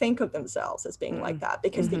don't think of themselves as being like that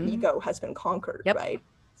because the ego has been conquered, right?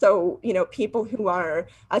 So, people who are,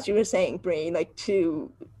 as you were saying, Bree, like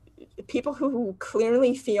people who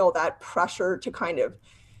clearly feel that pressure to kind of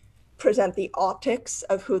present the optics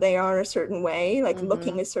of who they are a certain way, like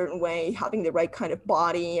looking a certain way, having the right kind of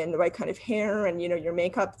body and the right kind of hair and, your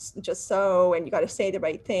makeup's just so, and you got to say the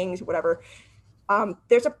right things, whatever.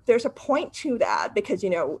 There's a point to that because,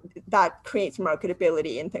 that creates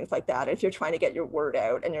marketability and things like that. If you're trying to get your word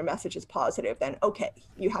out and your message is positive, then okay,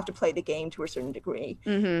 you have to play the game to a certain degree.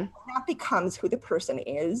 That becomes who the person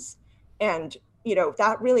is. And,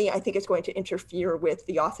 that really, I think, is going to interfere with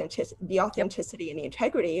the authenticity and the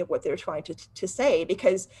integrity of what they're trying to say,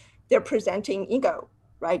 because they're presenting ego,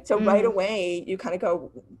 right? So right away, you kind of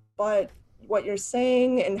go, but what you're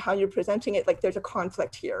saying and how you're presenting it, like there's a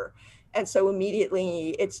conflict here. And so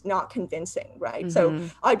immediately it's not convincing, right? So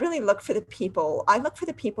I really look for the people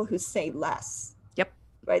who say less.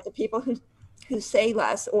 Right? The people who say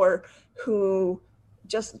less or who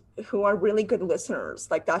are really good listeners.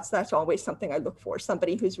 Like that's always something I look for.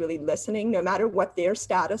 Somebody who's really listening, no matter what their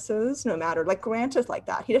status is, no matter, like Grant is like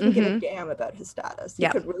that. He doesn't give a damn about his status. He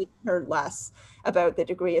could really care less about the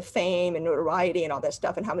degree of fame and notoriety and all that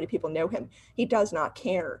stuff and how many people know him. He does not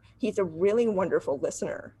care. He's a really wonderful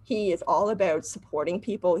listener. He is all about supporting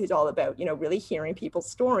people. He's all about, really hearing people's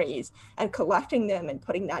stories and collecting them and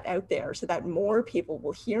putting that out there so that more people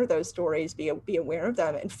will hear those stories, be aware of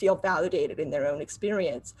them and feel validated in their own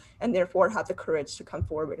experience, and therefore have the courage to come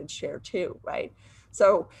forward and share too, right?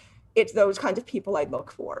 So it's those kinds of people I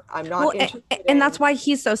look for. I'm not interested and that's why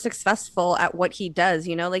he's so successful at what he does.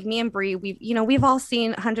 Like me and Bree, we've all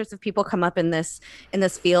seen hundreds of people come up in this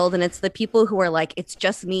field, and it's the people who are like, it's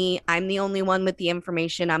just me. I'm the only one with the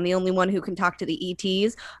information. I'm the only one who can talk to the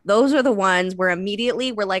ETs. Those are the ones where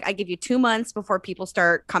immediately we're like, I give you 2 months before people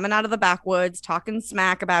start coming out of the backwoods, talking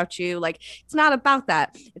smack about you. Like, it's not about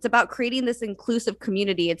that. It's about creating this inclusive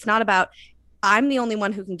community. It's not about, I'm the only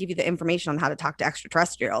one who can give you the information on how to talk to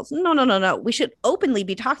extraterrestrials. No. We should openly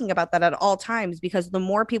be talking about that at all times, because the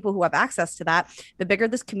more people who have access to that, the bigger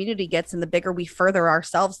this community gets and the bigger we further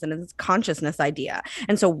ourselves in this consciousness idea.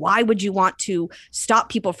 And so why would you want to stop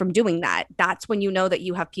people from doing that? That's when you know that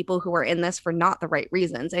you have people who are in this for not the right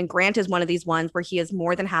reasons. And Grant is one of these ones where he is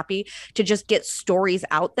more than happy to just get stories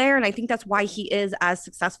out there. And I think that's why he is as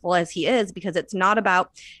successful as he is, because it's not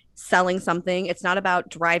about selling something. It's not about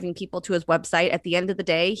driving people to his website. At the end of the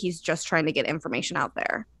day, he's just trying to get information out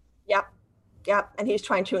there. Yep. And he's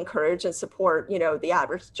trying to encourage and support, the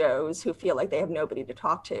average Joes who feel like they have nobody to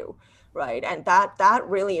talk to. Right. And that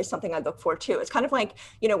really is something I look for, too. It's kind of like,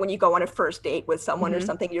 when you go on a first date with someone or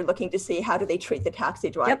something, you're looking to see, how do they treat the taxi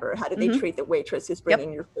driver? How do they treat the waitress who's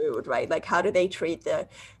bringing your food? Right. Like, how do they treat the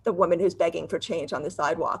woman who's begging for change on the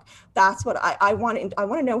sidewalk? That's what I want. I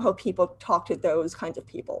want to know how people talk to those kinds of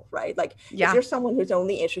people. Right. Like, if you're someone who's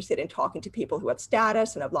only interested in talking to people who have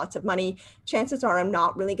status and have lots of money, chances are I'm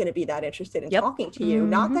not really going to be that interested in talking to you.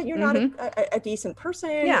 Not that you're not a decent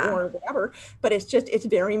person or whatever, but it's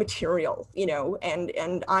very material.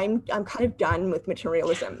 And I'm kind of done with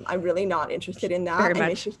materialism. I'm really not interested in that. I'm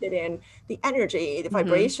interested in the energy, the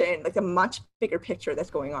vibration, like the much bigger picture that's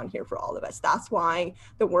going on here for all of us. That's why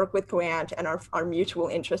the work with Grant and our mutual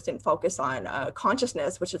interest and focus on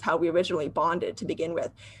consciousness, which is how we originally bonded to begin with,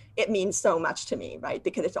 it means so much to me, right?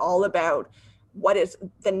 Because it's all about what is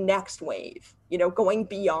the next wave, going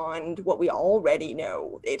beyond what we already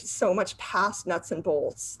know. It's so much past nuts and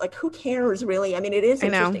bolts. Like, who cares, really? I mean, it is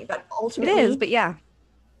interesting, but ultimately it is, but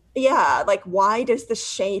like, why does the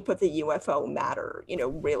shape of the UFO matter?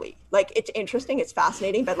 Really, like, it's interesting, it's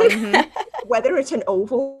fascinating, but like whether it's an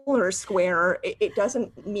oval or a square, it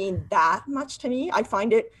doesn't mean that much to me. I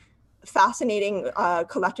find it fascinating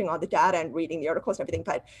collecting all the data and reading the articles and everything,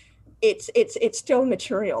 but it's still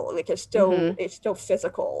material, like it's still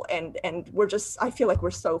physical, and I feel like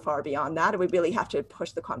we're so far beyond that, and we really have to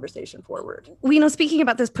push the conversation forward. Well, speaking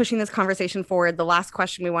about pushing this conversation forward, the last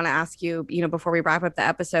question we want to ask you, before we wrap up the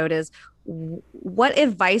episode is, what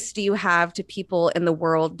advice do you have to people in the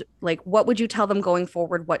world? Like, what would you tell them going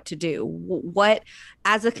forward, what to do? What,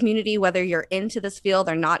 as a community, whether you're into this field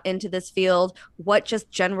or not into this field, what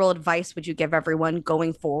just general advice would you give everyone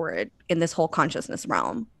going forward in this whole consciousness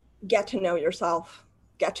realm? Get to know yourself.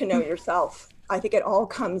 Get to know yourself. I think it all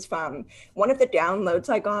comes from one of the downloads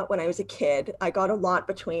I got when I was a kid. I got a lot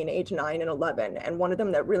between age 9 and 11. And one of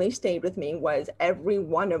them that really stayed with me was every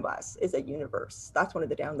one of us is a universe. That's one of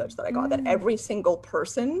the downloads that I got, that every single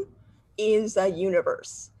person is a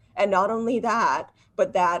universe. And not only that,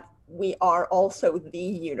 but that we are also the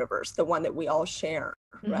universe, the one that we all share,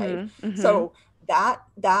 right? So that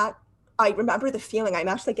I remember the feeling. I'm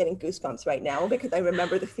actually getting goosebumps right now because I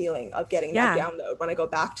remember the feeling of getting that download. When I go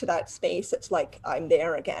back to that space, it's like I'm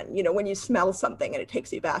there again. When you smell something and it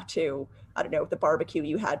takes you back to, I don't know, the barbecue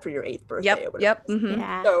you had for your 8th birthday.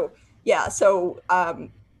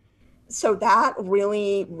 So that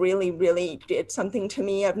really, really, really did something to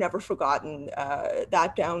me. I've never forgotten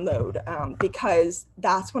that download, because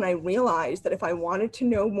that's when I realized that if I wanted to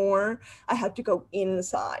know more, I had to go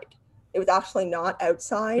inside. It was actually not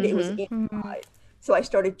outside, it was inside. So I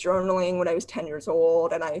started journaling when I was 10 years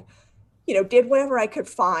old, and I, did whatever I could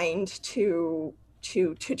find to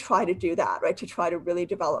try to do that, right? To try to really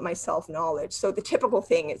develop my self-knowledge. So the typical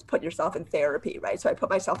thing is put yourself in therapy, right? So I put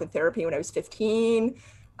myself in therapy when I was 15.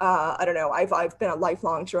 I don't know, I've been a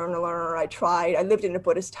lifelong journaler. I lived in a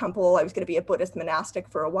Buddhist temple. I was going to be a Buddhist monastic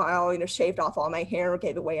for a while, shaved off all my hair,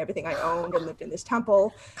 gave away everything I owned, and lived in this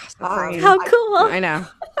temple. How cool. I know.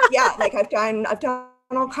 Yeah, like I've done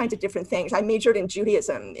all kinds of different things. I majored in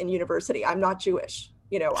Judaism in university. I'm not Jewish.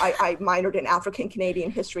 I minored in African Canadian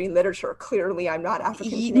history and literature. Clearly, I'm not African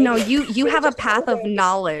Canadian. No, you have a path of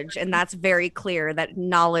knowledge, and that's very clear that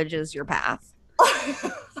knowledge is your path.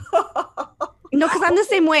 No, because I'm the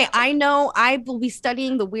same way. I know I will be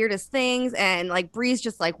studying the weirdest things, and like Bree's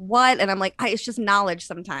just like, what? And I'm like, it's just knowledge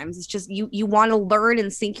sometimes. It's just you want to learn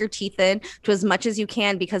and sink your teeth in to as much as you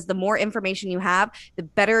can, because the more information you have, the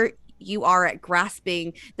better you are at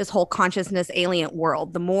grasping this whole consciousness alien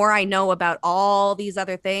world. The more I know about all these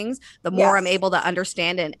other things, the more I'm able to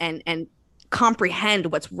understand and comprehend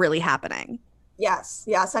what's really happening. Yes.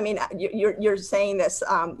 I mean, you're saying this,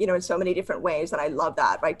 in so many different ways, and I love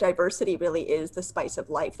that, right? Diversity really is the spice of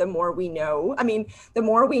life. The more we know, the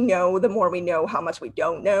more we know how much we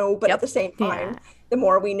don't know. But at the same time, the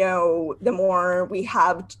more we know, the more we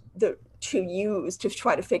have to use to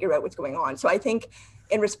try to figure out what's going on. So I think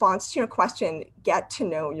in response to your question, get to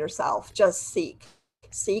know yourself. Just seek.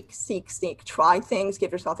 Try things,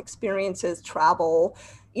 give yourself experiences, travel,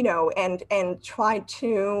 and try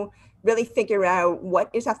to really figure out what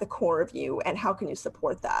is at the core of you and how can you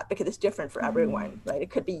support that, because it's different for everyone, right? It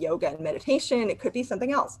could be yoga and meditation, it could be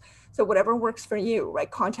something else. So whatever works for you, right?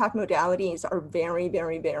 Contact modalities are very,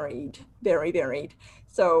 very varied, very varied.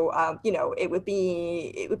 So, it would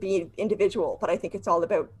be individual, but I think it's all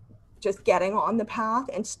about just getting on the path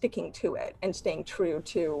and sticking to it and staying true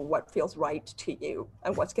to what feels right to you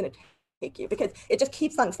and what's going to take you, because it just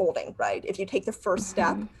keeps unfolding, right? If you take the first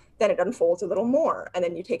step, then it unfolds a little more, and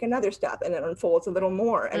then you take another step and it unfolds a little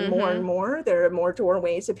more and more. There are more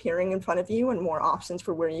doorways appearing in front of you and more options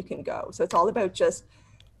for where you can go. So it's all about just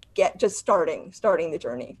starting the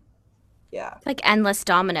journey. Yeah. Like endless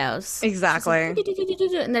dominoes. Exactly.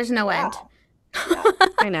 And there's no end. Yeah.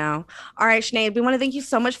 I know. All right, Sinead, we want to thank you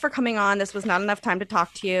so much for coming on. This was not enough time to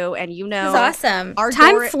talk to you. And it was awesome. Our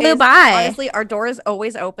time flew by. Honestly, our door is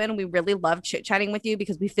always open. We really love chit-chatting with you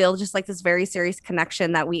because we feel just like this very serious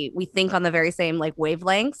connection that we think on the very same like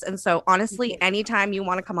wavelengths. And so honestly, anytime you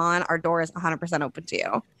want to come on, our door is 100% open to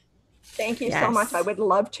you. Thank you so much. I would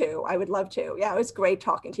love to. Yeah, it was great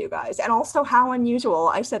talking to you guys. And also how unusual,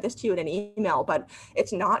 I said this to you in an email, but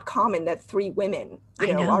it's not common that 3 women,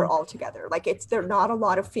 are all together. Like there are not a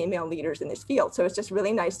lot of female leaders in this field. So it's just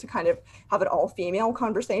really nice to kind of have an all female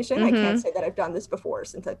conversation. I can't say that I've done this before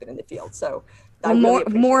since I've been in the field. So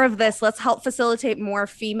more of this. Let's help facilitate more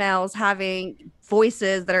females having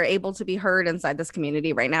voices that are able to be heard inside this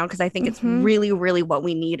community right now, because I think it's really, really what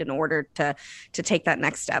we need in order to take that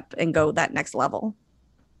next step and go that next level.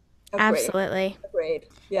 Absolutely. Agreed.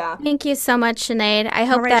 Yeah. Thank you so much, Sinead. I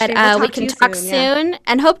hope that we can talk soon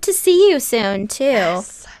and hope to see you soon too.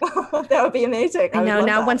 Yes. That would be amazing. I know.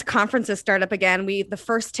 Now, once conferences start up again, the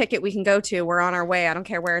first ticket we can go to, we're on our way. I don't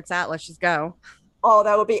care where it's at. Let's just go. Oh,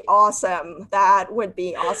 that would be awesome. That would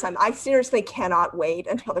be awesome. I seriously cannot wait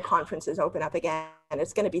until the conferences open up again. And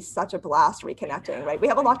it's going to be such a blast reconnecting, right? We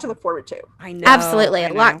have a lot to look forward to. I know. Absolutely.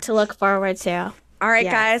 A lot to look forward to. All right,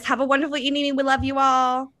 guys. Have a wonderful evening. We love you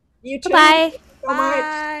all. You too. Bye. Thank you so much.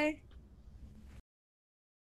 Bye.